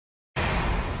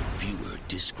Viewer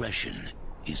discretion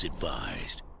is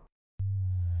advised.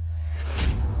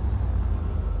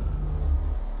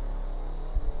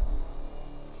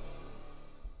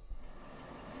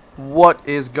 What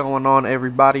is going on,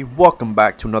 everybody? Welcome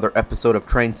back to another episode of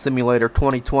Train Simulator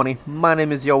 2020. My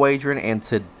name is YoAdrian, and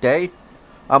today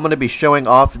I'm going to be showing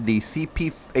off the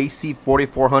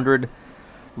AC4400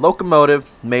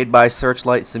 locomotive made by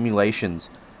Searchlight Simulations.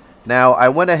 Now, I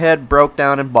went ahead, broke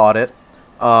down, and bought it.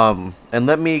 And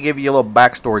let me give you a little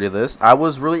backstory to this. I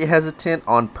was really hesitant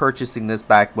on purchasing this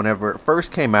back whenever it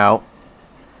first came out,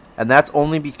 and that's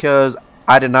only because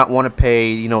I did not want to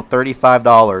pay,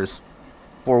 $35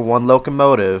 for one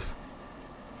locomotive,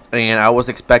 and I was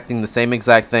expecting the same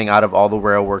exact thing out of all the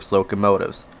Railworks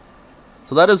locomotives.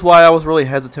 So that is why I was really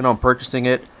hesitant on purchasing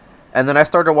it. And then I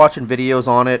started watching videos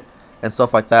on it and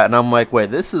stuff like that, and I'm like, wait,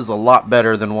 this is a lot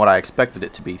better than what I expected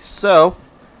it to be. So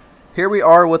here we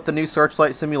are with the new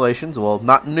Searchlight Simulations. Well,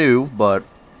 not new, but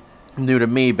new to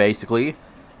me, basically.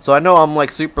 So I know I'm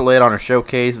like super late on a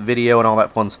showcase video and all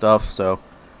that fun stuff, so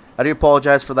I do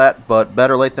apologize for that, but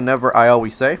better late than never, I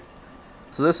always say.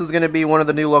 So this is going to be one of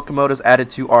the new locomotives added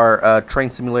to our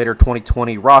Train Simulator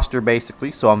 2020 roster,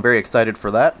 basically, so I'm very excited for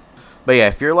that. But yeah,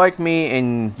 if you're like me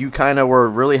and you kind of were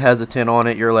really hesitant on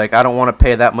it, you're like, I don't want to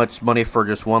pay that much money for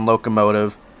just one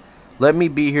locomotive, let me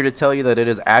be here to tell you that it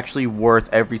is actually worth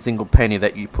every single penny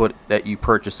that you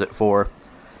purchase it for.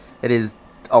 It is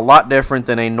a lot different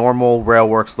than a normal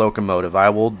Railworks locomotive. I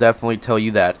will definitely tell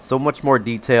you that. So much more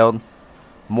detailed,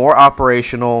 more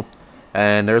operational,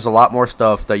 and there's a lot more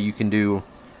stuff that you can do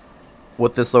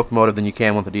with this locomotive than you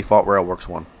can with the default Railworks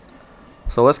one.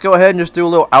 So let's go ahead and just do a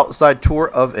little outside tour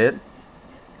of it.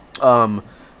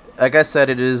 Like I said,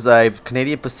 it is a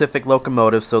Canadian Pacific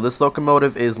locomotive, so this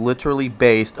locomotive is literally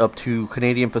based up to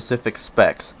Canadian Pacific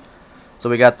specs.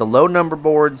 So we got the low number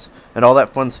boards and all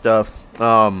that fun stuff.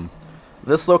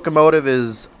 This locomotive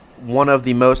is one of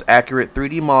the most accurate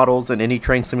 3D models in any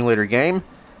train simulator game,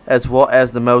 as well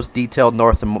as the most detailed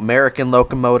North American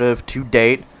locomotive to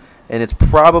date, and it's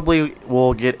probably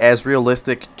will get as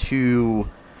realistic to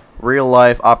real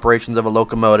life operations of a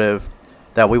locomotive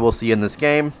that we will see in this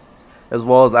game. As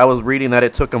well as I was reading that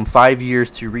it took them 5 years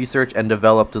to research and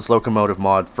develop this locomotive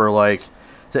mod for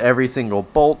to every single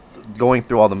bolt, going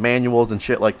through all the manuals and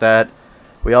shit like that.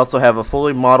 We also have a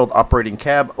fully modeled operating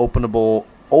cab, openable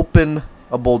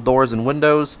doors and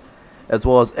windows, as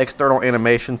well as external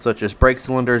animations such as brake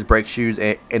cylinders, brake shoes,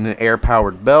 and an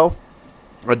air-powered bell.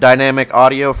 A dynamic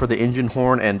audio for the engine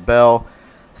horn and bell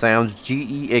sounds,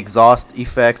 GE exhaust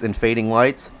effects, and fading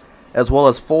lights, as well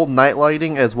as full night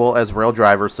lighting, as well as rail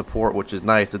driver support, which is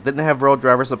nice. It didn't have rail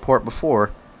driver support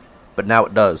before, but now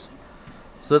it does.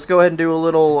 So let's go ahead and do a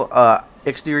little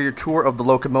exterior tour of the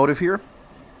locomotive here.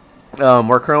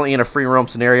 We're currently in a free roam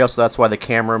scenario, so that's why the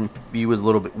camera view is a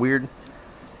little bit weird.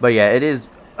 But yeah, it is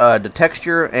the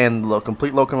texture and the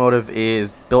complete locomotive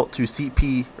is built to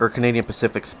CP or Canadian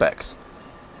Pacific specs.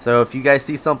 So if you guys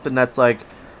see something that's like,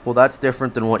 well, that's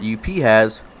different than what UP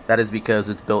has, that is because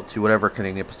it's built to whatever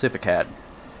Canadian Pacific had.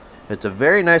 It's a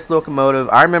very nice locomotive.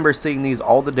 I remember seeing these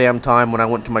all the damn time when I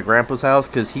went to my grandpa's house,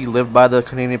 because he lived by the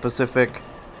Canadian Pacific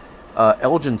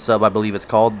Elgin sub, I believe it's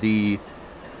called.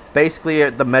 Basically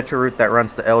the metro route that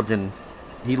runs to Elgin,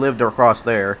 he lived across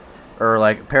there, or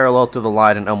like parallel to the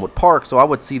line in Elmwood Park, so I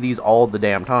would see these all the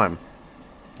damn time.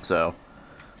 So,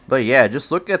 but yeah,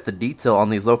 just look at the detail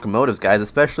on these locomotives, guys,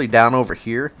 especially down over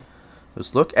here.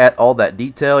 Just look at all that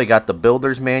detail. You got the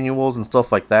builder's manuals and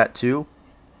stuff like that too.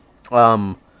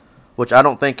 Which I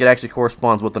don't think it actually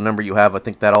corresponds with the number you have. I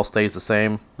think that all stays the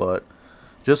same. But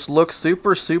just looks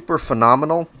super, super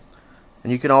phenomenal.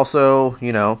 And you can also,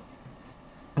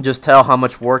 just tell how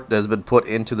much work has been put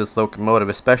into this locomotive,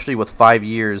 especially with 5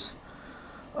 years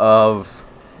of,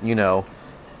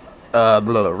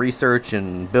 research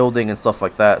and building and stuff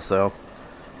like that. So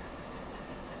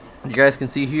you guys can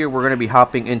see here, we're going to be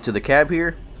hopping into the cab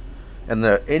here, and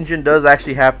the engine does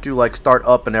actually have to start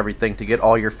up and everything to get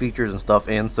all your features and stuff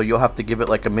in, so you'll have to give it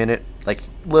like a minute, a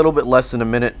little bit less than a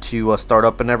minute to start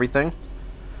up and everything.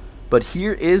 But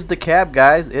here is the cab,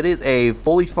 guys. It is a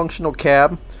fully functional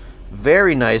cab.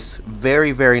 Very nice,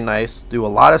 very, very nice. Do a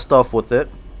lot of stuff with it.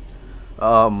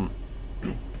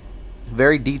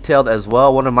 Very detailed as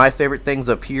well. One of my favorite things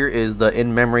up here is the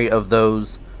in memory of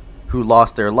those who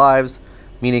lost their lives,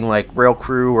 meaning like rail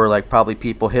crew or probably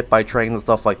people hit by trains and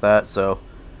stuff like that. So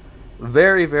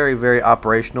very, very, very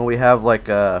operational. We have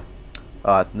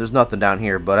there's nothing down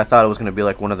here, but I thought it was going to be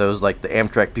one of those the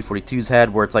Amtrak P-42s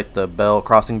had, where it's the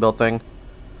crossing bell thing,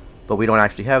 but we don't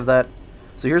actually have that.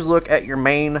 So here's a look at your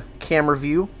main camera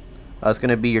view. It's going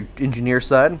to be your engineer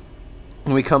side.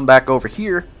 When we come back over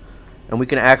here, and we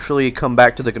can actually come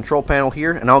back to the control panel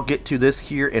here, and I'll get to this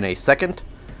here in a second.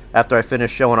 After I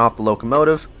finish showing off the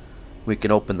locomotive, we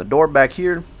can open the door back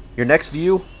here. Your next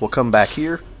view will come back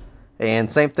here,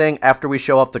 and same thing, after we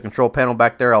show off the control panel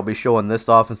back there, I'll be showing this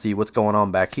off and see what's going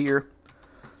on back here.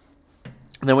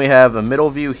 And then we have a middle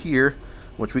view here,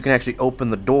 which we can actually open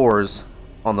the doors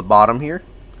on the bottom here,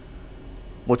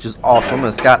 which is awesome, and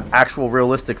it's got actual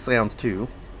realistic sounds too.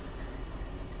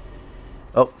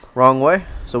 Oh, wrong way.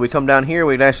 So we come down here,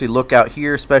 we can actually look out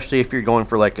here, especially if you're going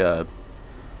for like a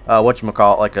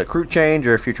whatchamacallit, like a crew change,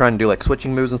 or if you're trying to do like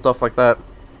switching moves and stuff like that,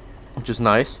 which is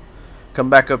nice. Come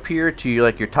back up here to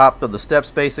like your top of the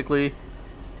steps basically.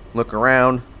 Look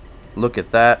around. Look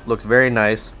at that. Looks very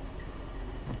nice.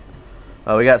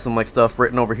 We got some like stuff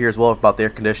written over here as well about the air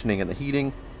conditioning and the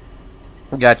heating.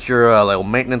 We got your little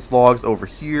maintenance logs over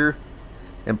here.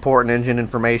 Important engine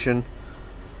information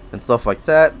and stuff like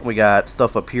that. We got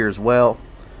stuff up here as well.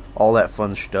 All that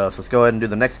fun stuff. Let's go ahead and do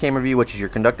the next camera view, which is your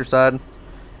conductor side.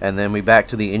 And then we back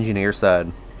to the engineer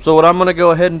side. So what I'm going to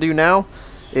go ahead and do now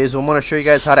is I'm going to show you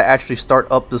guys how to actually start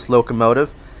up this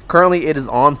locomotive. Currently it is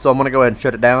on, so I'm going to go ahead and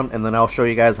shut it down, and then I'll show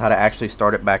you guys how to actually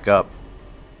start it back up.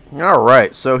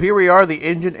 Alright, so here we are. The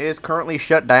engine is currently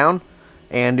shut down,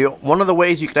 and one of the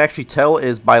ways you can actually tell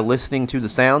is by listening to the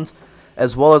sounds,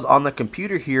 as well as on the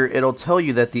computer here, it'll tell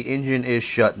you that the engine is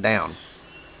shut down.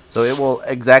 So it will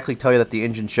exactly tell you that the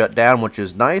engine shut down, which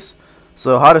is nice.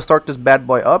 So how to start this bad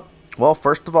boy up? Well,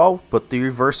 first of all, put the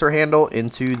reverser handle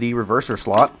into the reverser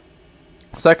slot.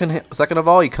 Second of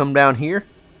all, you come down here.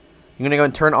 You're going to go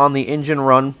and turn on the engine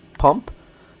run pump,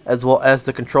 as well as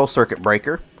the control circuit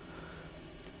breaker.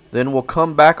 Then we'll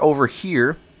come back over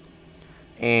here,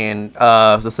 and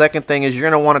the second thing is you're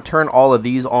going to want to turn all of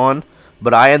these on,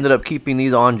 but I ended up keeping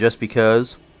these on just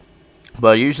because.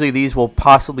 But usually these will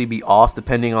possibly be off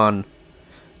depending on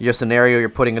your scenario you're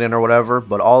putting it in or whatever.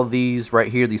 But all of these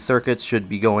right here, these circuits should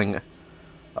be going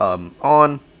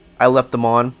on. I left them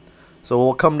on. So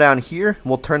we'll come down here,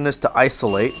 we'll turn this to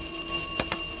isolate.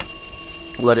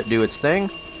 Let it do its thing.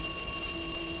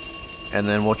 And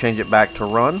then we'll change it back to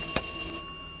run.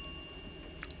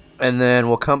 And then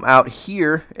we'll come out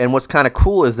here, and what's kind of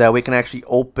cool is that we can actually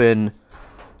open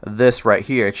this right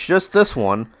here. It's just this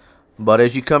one, but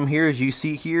as you come here, as you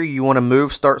see here, you want to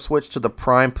move start switch to the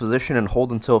prime position and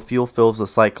hold until fuel fills the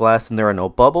sight glass and there are no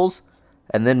bubbles,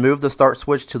 and then move the start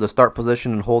switch to the start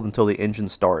position and hold until the engine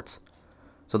starts.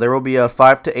 So there will be a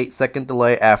 5 to 8 second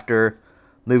delay after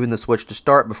moving the switch to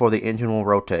start before the engine will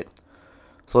rotate.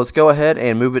 So let's go ahead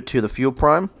and move it to the fuel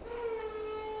prime.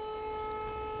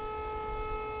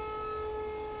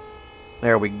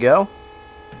 There we go.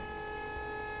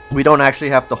 We don't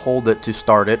actually have to hold it to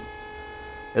start it.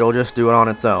 It'll just do it on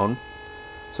its own.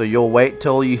 So you'll wait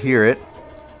till you hear it.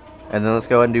 And then let's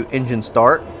go ahead and do engine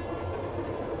start.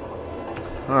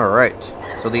 Alright.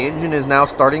 So the engine is now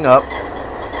starting up.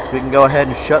 We can go ahead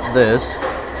and shut this.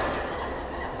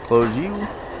 Close you.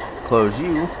 Close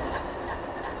you.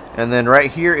 And then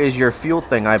right here is your fuel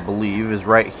thing, I believe, is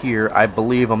right here. I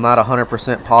believe, I'm not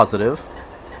 100% positive.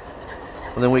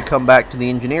 And then we come back to the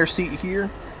engineer seat here.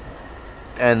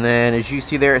 And then as you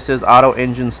see there, it says auto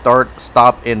engine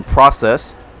stop in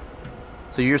process.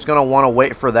 So you're just going to want to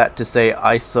wait for that to say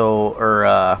ISO,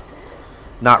 or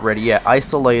not ready yet,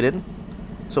 isolated.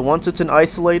 So once it's in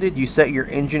isolated, you set your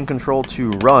engine control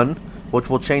to run, which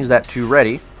will change that to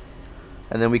ready.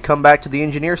 And then we come back to the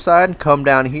engineer side, come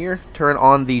down here, turn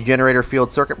on the generator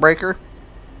field circuit breaker,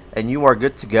 and you are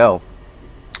good to go.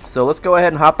 So let's go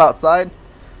ahead and hop outside.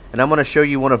 And I'm going to show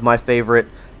you one of my favorite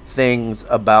things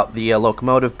about the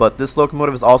locomotive. But this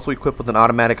locomotive is also equipped with an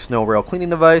automatic snow rail cleaning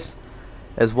device.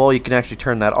 As well, you can actually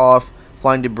turn that off.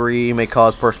 Flying debris may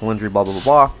cause personal injury, blah, blah, blah,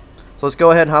 blah. So let's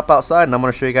go ahead and hop outside, and I'm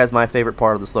going to show you guys my favorite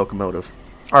part of this locomotive.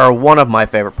 Or one of my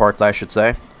favorite parts, I should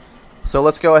say. So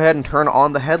let's go ahead and turn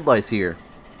on the headlights here.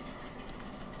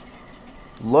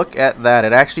 Look at that.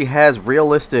 It actually has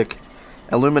realistic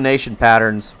illumination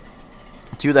patterns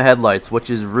to the headlights, which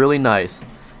is really nice.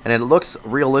 And it looks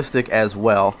realistic as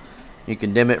well. You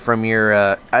can dim it from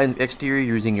your exterior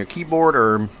using your keyboard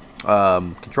or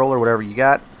controller, whatever you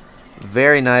got.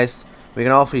 Very nice. We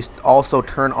can also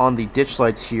turn on the ditch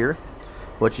lights here,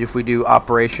 which if we do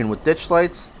operation with ditch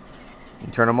lights, you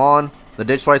can turn them on. The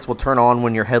ditch lights will turn on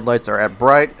when your headlights are at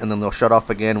bright, and then they'll shut off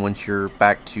again once you're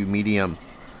back to medium,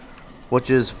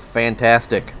 which is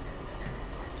fantastic.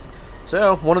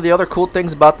 So one of the other cool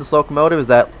things about this locomotive is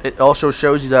that it also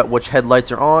shows you that which headlights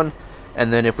are on,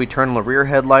 and then if we turn the rear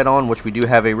headlight on, which we do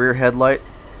have a rear headlight,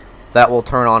 that will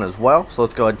turn on as well. So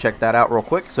let's go ahead and check that out real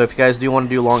quick. So if you guys do want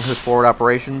to do long hood forward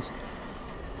operations,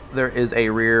 there is a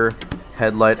rear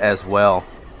headlight as well.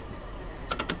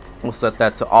 We'll set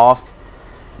that to off.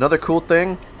 Another cool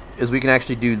thing is we can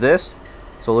actually do this.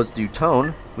 So let's do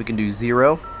tone. We can do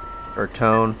 0 or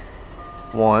tone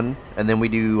 1, and then we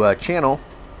do channel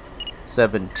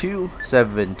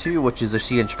 7272, which is a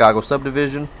C in Chicago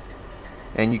subdivision,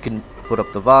 and you can put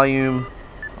up the volume,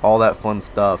 all that fun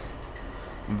stuff.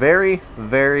 Very,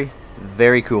 very,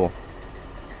 very cool.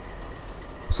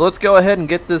 So let's go ahead and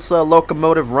get this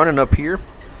locomotive running up here.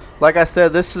 Like I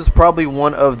said, this is probably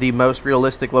one of the most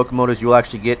realistic locomotives you'll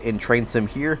actually get in Train Sim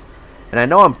here. And I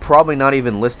know I'm probably not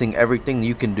even listing everything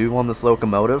you can do on this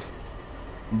locomotive,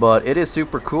 but it is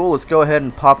super cool. Let's go ahead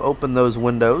and pop open those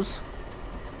windows.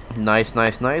 Nice,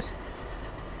 nice, nice.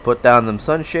 Put down them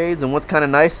sunshades, and what's kind of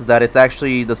nice is that it's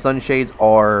actually, the sunshades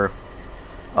are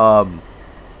on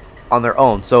their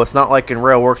own. So it's not like in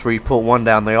Railworks where you pull one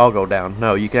down, they all go down.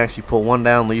 No, you can actually pull one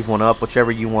down, leave one up,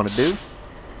 whichever you want to do.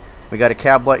 We got a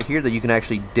cab light here that you can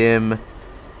actually dim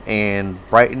and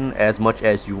brighten as much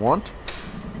as you want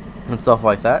and stuff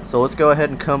like that. So let's go ahead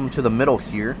and come to the middle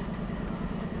here.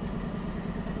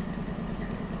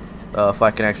 If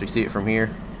I can actually see it from here.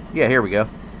 Yeah, here we go.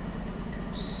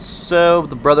 So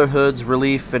the Brotherhood's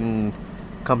Relief and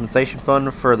Compensation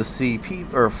Fund for the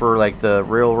CP, or for like the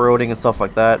railroading and stuff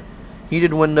like that.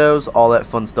 Heated windows, all that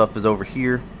fun stuff is over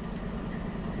here.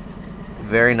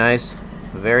 Very nice.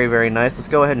 Very, very nice. Let's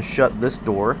go ahead and shut this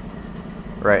door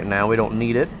right now. We don't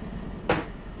need it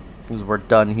because we're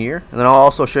done here. And then I'll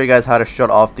also show you guys how to shut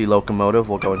off the locomotive.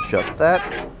 We'll go and shut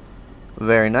that.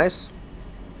 Very nice.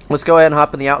 Let's go ahead and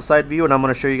hop in the outside view, and I'm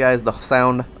going to show you guys the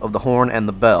sound of the horn and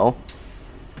the bell.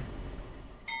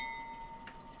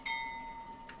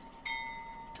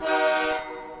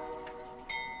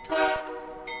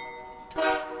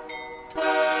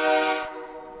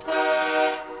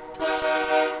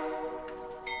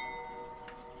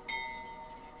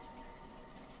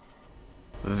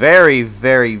 Very,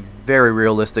 very, very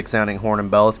realistic sounding horn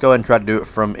and bell. Let's go ahead and try to do it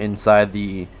from inside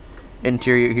the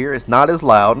interior here. It's not as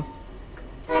loud.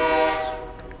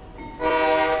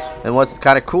 And what's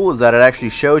kind of cool is that it actually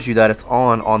shows you that it's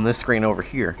on this screen over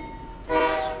here,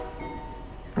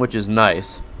 which is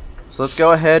nice. So let's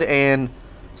go ahead and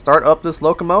start up this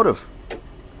locomotive.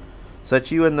 Set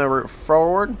you in the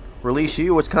forward, release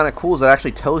you. What's kind of cool is it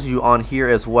actually tells you on here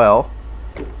as well.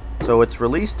 So it's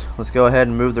released. Let's go ahead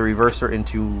and move the reverser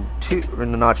into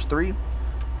notch 3.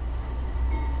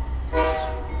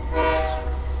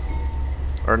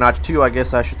 Or notch 2, I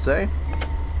guess I should say.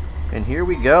 And here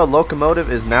we go. Locomotive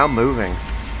is now moving.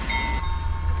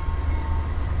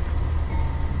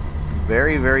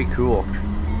 Very, very cool.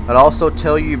 I'd also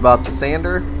tell you about the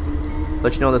sander.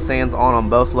 Let you know the sand's on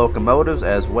both locomotives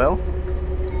as well.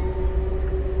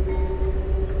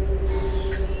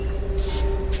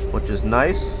 Which is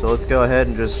nice. So let's go ahead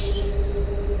and just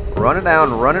run it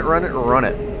down, run it, run it, run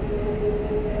it.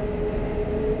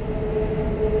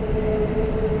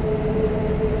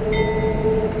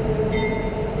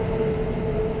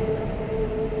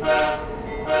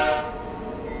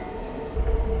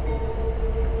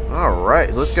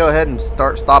 Alright, let's go ahead and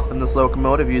start stopping this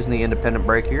locomotive using the independent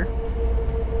brake here.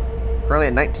 Currently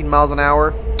at 19 miles an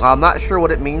hour. I'm not sure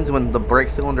what it means when the brake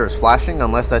cylinder is flashing,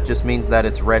 unless that just means that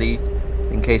it's ready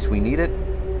in case we need it.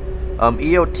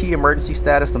 EOT emergency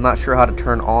status, I'm not sure how to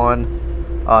turn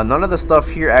on. None of the stuff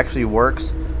here actually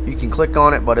works. You can click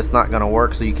on it, but it's not going to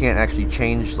work, so you can't actually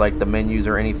change like the menus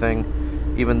or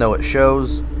anything, even though it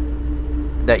shows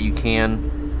that you can.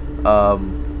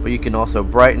 But you can also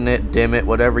brighten it, dim it,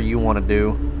 whatever you want to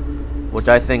do, which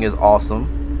I think is awesome.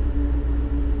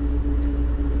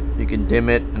 You can dim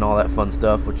it and all that fun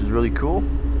stuff, which is really cool.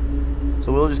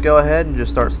 So we'll just go ahead and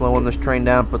just start slowing this train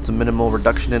down, put some minimal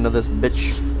reduction into this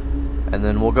bitch, and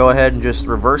then we'll go ahead and just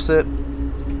reverse it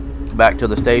back to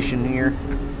the station here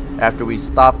after we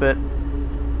stop it.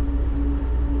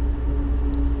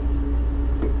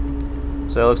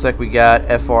 So it looks like we got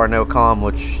FR no comm,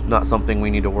 which not something we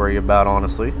need to worry about,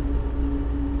 honestly.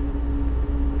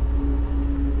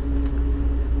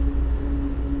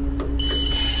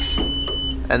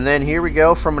 And then here we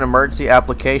go from an emergency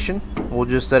application. We'll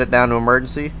just set it down to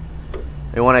emergency.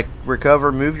 You want to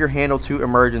recover, move your handle to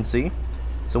emergency.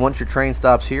 So once your train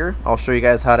stops here, I'll show you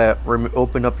guys how to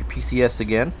open up your PCS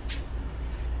again.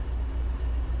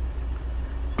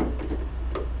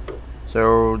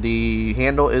 So the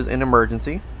handle is in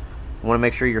emergency. You want to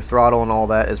make sure your throttle and all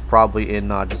that is probably in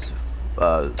just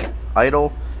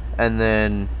idle, and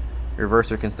then your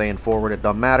reverser can stay in forward, it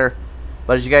doesn't matter.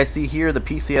 But as you guys see here, the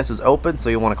PCS is open, so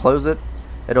you want to close it.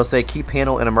 It'll say keep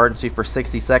handle in emergency for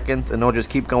 60 seconds, and it'll just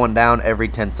keep going down every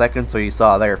 10 seconds. So you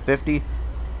saw there 50.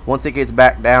 Once it gets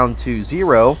back down to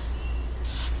 0,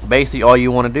 Basically all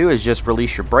you want to do is just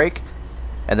release your brake,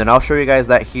 and then I'll show you guys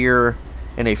that here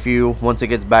in a few. Once it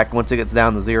gets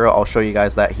down to 0, I'll show you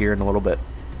guys that here in a little bit.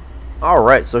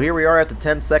 Alright, so here we are at the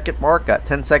 10-second mark. Got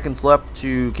 10 seconds left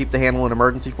to keep the handle in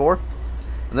emergency for.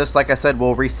 And this, like I said,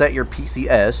 will reset your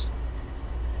PCS.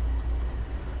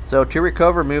 So to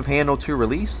recover, move handle to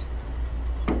release.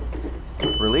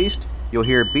 Released. You'll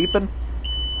hear beeping.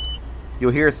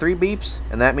 You'll hear 3 beeps,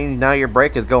 and that means now your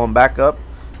brake is going back up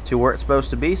to where it's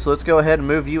supposed to be. So let's go ahead and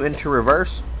move you into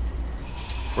reverse.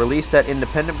 Release that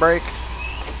independent brake.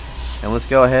 And let's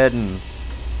go ahead and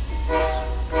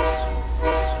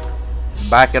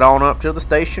back it on up to the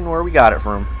station where we got it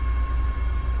from.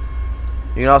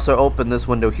 You can also open this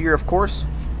window here, of course.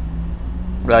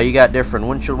 You got different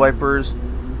windshield wipers,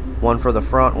 one for the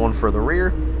front, one for the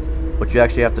rear, but you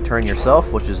actually have to turn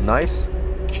yourself, which is nice.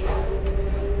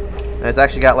 And it's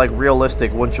actually got like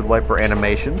realistic windshield wiper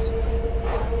animations,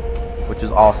 which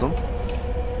is awesome.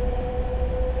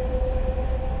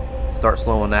 Start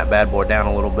slowing that bad boy down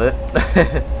a little bit.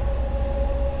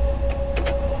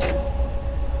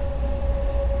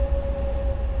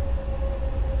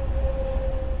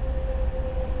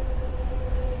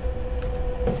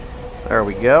 There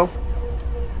we go.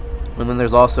 And then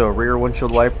there's also a rear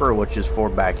windshield wiper, which is for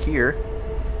back here,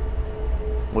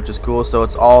 which is cool. So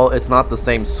it's not the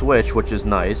same switch, which is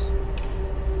nice.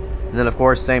 And then of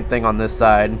course same thing on this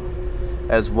side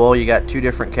as well. You got 2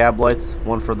 different cab lights,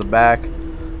 one for the back,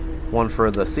 one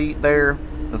for the seat there,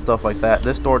 and stuff like that.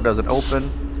 This door doesn't open,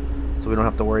 so we don't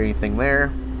have to worry anything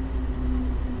there.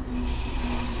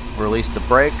 Release the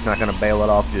brake, not going to bail it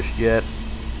off just yet.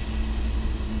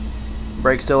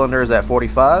 Brake cylinder is at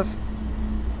 45.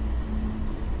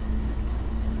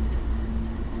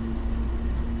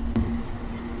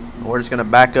 We're just going to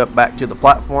back to the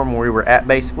platform where we were at,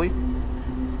 basically.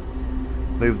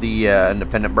 Move the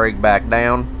independent brake back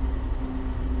down.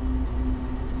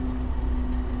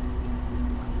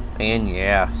 And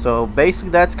yeah, so basically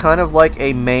that's kind of like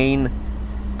a main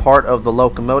part of the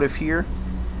locomotive here.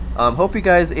 Hope you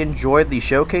guys enjoyed the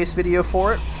showcase video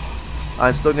for it.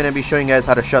 I'm still going to be showing you guys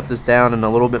how to shut this down and a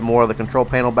little bit more of the control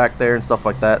panel back there and stuff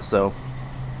like that, so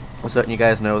just letting you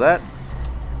guys know that.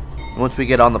 Once we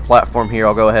get on the platform here,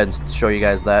 I'll go ahead and show you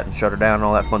guys that and shut her down and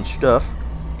all that fun stuff.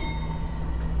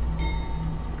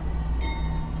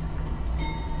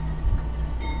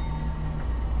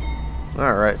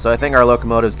 Alright, so I think our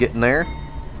locomotive's getting there.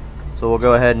 So we'll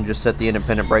go ahead and just set the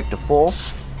independent brake to full.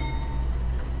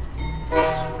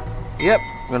 Yep,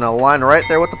 gonna align right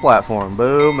there with the platform.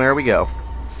 Boom, there we go.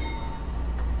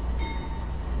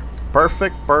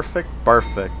 Perfect, perfect,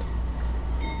 perfect.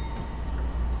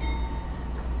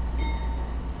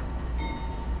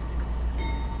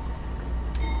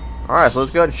 Alright, so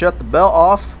let's go ahead and shut the belt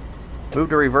off. Move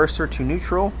the reverser to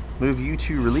neutral. Move you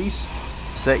to release.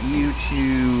 Set you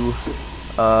to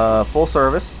full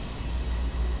service.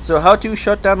 So how to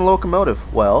shut down the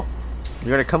locomotive? Well, you're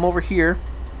going to come over here.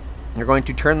 You're going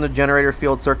to turn the generator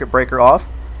field circuit breaker off,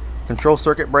 control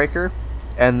circuit breaker,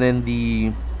 and then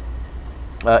the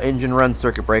engine run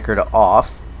circuit breaker to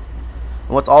off.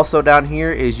 And what's also down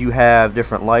here is you have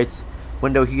different lights,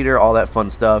 window heater, all that fun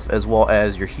stuff, as well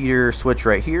as your heater switch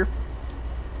right here.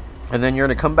 And then you're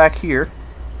going to come back here.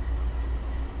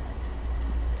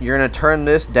 You're going to turn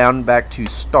this down back to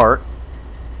start,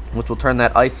 which will turn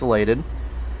that isolated.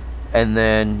 And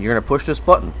then you're going to push this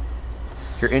button,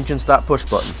 your engine stop push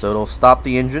button, so it'll stop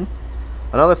the engine.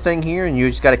 Another thing here, and you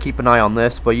just got to keep an eye on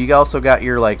this, but you also got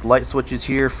your like light switches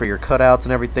here for your cutouts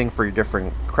and everything for your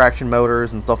different traction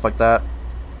motors and stuff like that,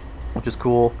 which is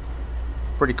cool.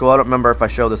 Pretty cool. I don't remember if I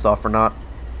show this off or not,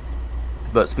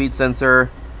 but speed sensor,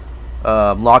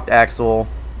 locked axle,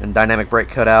 and dynamic brake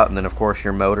cutout, and then of course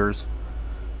your motors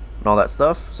and all that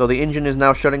stuff. So the engine is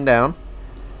now shutting down,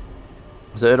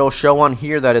 so it'll show on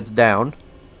here that it's down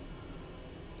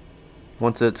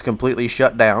once it's completely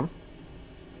shut down.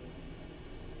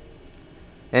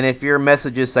 And if your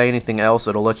messages say anything else,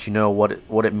 it'll let you know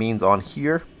what it means on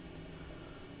here.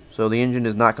 So the engine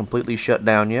is not completely shut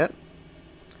down yet.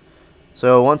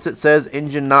 So once it says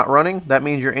engine not running, that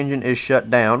means your engine is shut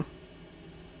down.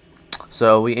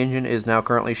 So the engine is now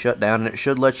currently shut down, and it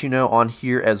should let you know on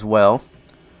here as well.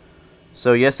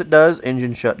 So yes, it does,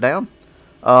 engine shut down.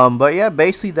 But yeah,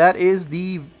 basically that is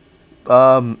the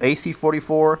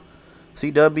AC44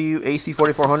 CW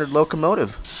AC4400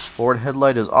 locomotive. Forward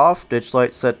headlight is off, ditch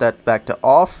light, set that back to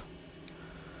off.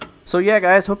 So yeah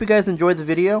guys, hope you guys enjoyed the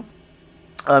video.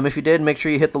 If you did, make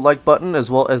sure you hit the like button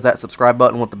as well as that subscribe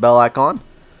button with the bell icon.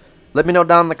 Let me know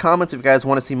down in the comments if you guys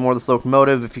want to see more of this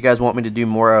locomotive. If you guys want me to do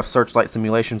more Searchlight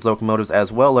simulations locomotives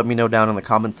as well, let me know down in the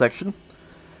comment section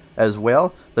as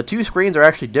well. The two screens are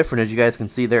actually different, as you guys can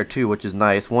see there too, which is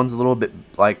nice. One's a little bit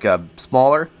like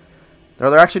smaller.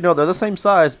 They're actually, no, they're the same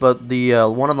size, but the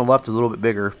one on the left is a little bit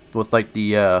bigger with like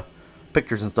the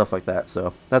pictures and stuff like that.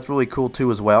 So that's really cool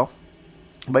too as well.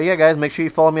 But yeah, guys, make sure you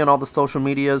follow me on all the social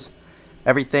medias.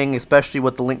 Everything, especially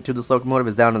with the link to this locomotive,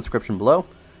 is down in the description below.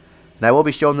 And I will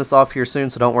be showing this off here soon,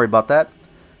 so don't worry about that.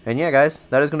 And yeah, guys,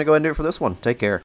 that is going to go ahead and do it for this one. Take care.